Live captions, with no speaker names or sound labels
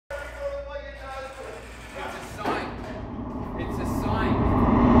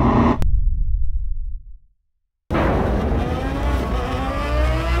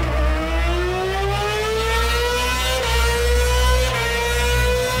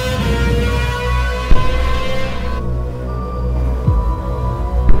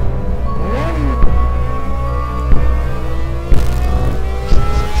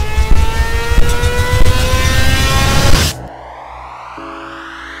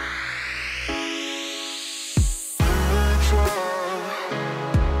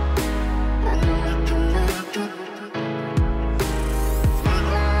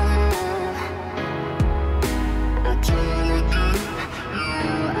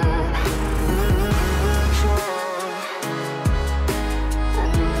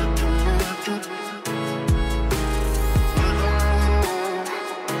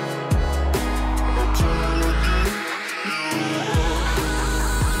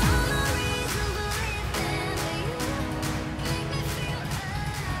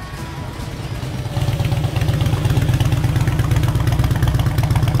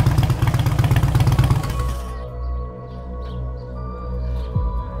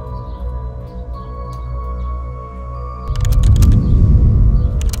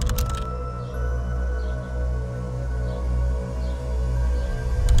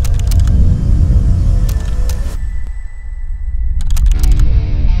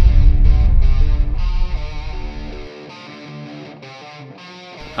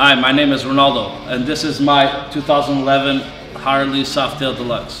Hi, my name is Ronaldo, and this is my 2011 Harley Softail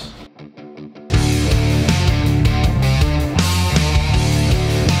Deluxe.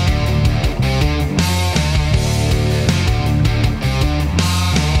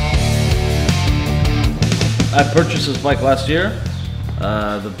 I purchased this bike last year.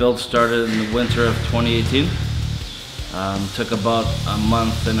 The build started in the winter of 2018. Took about a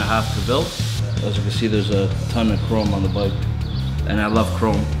month and a half to build. As you can see, there's a ton of chrome on the bike, and I love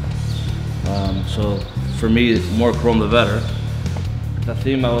chrome. So for me, more chrome the better. The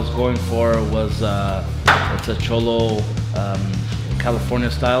theme I was going for was it's a Cholo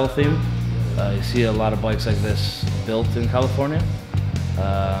California style theme. You see a lot of bikes like this built in California.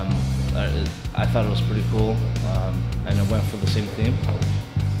 I thought it was pretty cool, and it went for the same theme.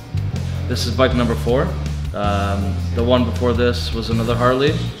 This is bike number 4. The one before this was another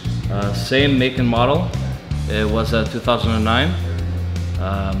Harley, same make and model. It was a 2009.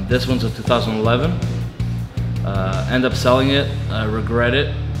 This one's a 2011. End up selling it. I regret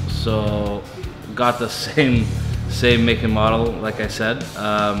it. So got the same make and model, like I said.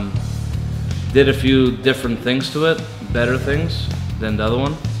 Did a few different things to it, better things than the other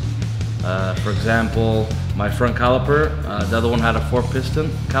one. For example, my front caliper, the other one had a 4-piston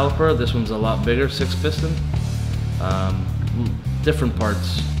caliper. This one's a lot bigger, 6-piston. Different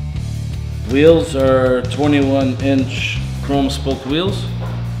parts. Wheels are 21-inch chrome spoked wheels.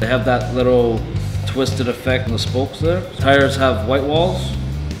 They have that little twisted effect in the spokes there. Tires have white walls.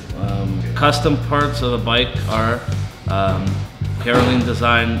 Custom parts of the bike are Caroline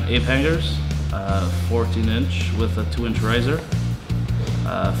Design ape hangers, 14-inch with a 2-inch riser.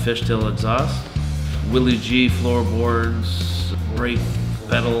 Fishtail exhaust, Willie G floorboards, brake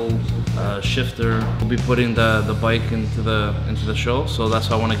pedal, shifter. We'll be putting the bike into the show, so that's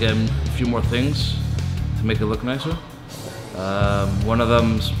why I want to get a few more things to make it look nicer. One of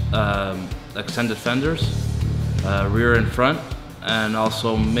them's extended fenders, rear and front, and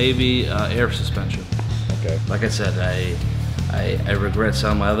also maybe air suspension. Okay. Like I said, I regret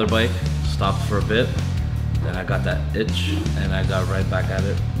selling my other bike. Stopped for a bit. Then I got that itch and I got right back at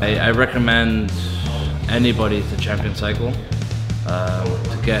it. I recommend anybody to Champion Cycle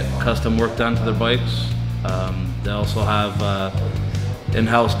to get custom work done to their bikes. They also have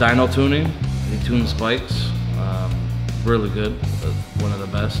in-house dyno tuning. He tunes bikes. Really good, one of the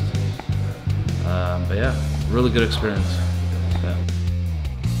best. But yeah, really good experience. Yeah.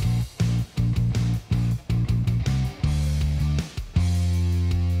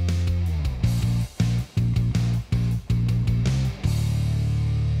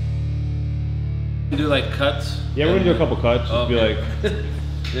 Do like cuts? Yeah, we're gonna do a couple cuts. Just be like,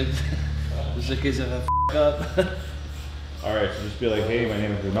 just in case I have up. all right, so just be like, hey, my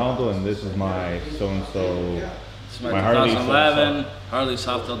name is Ronaldo, and this is my so-and-so. This is my 2011 Harley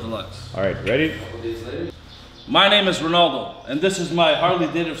Softail Deluxe. All right, ready? My name is Ronaldo, and this is my Harley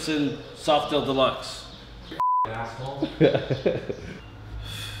Davidson Softail Deluxe. Asshole.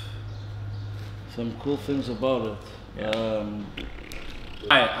 Some cool things about it.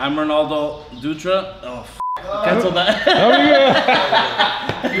 Hi, I'm Ronaldo Dutra. Oh, cancel that. Oh,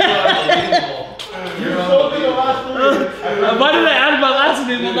 You're unbelievable. Why did I add my last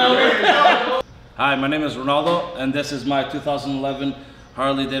name? Hi, my name is Ronaldo, and this is my 2011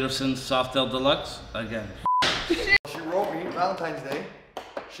 Harley Davidson Softail Deluxe. Again. She wrote me Valentine's Day.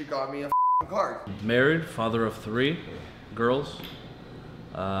 She got me a card. Married, father of 3 girls.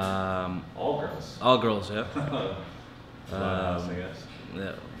 all girls. All girls, yeah. I guess.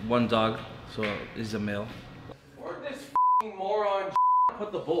 Yeah, 1 dog, so he's a male. Where'd this moron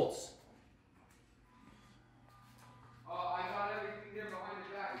put the bolts?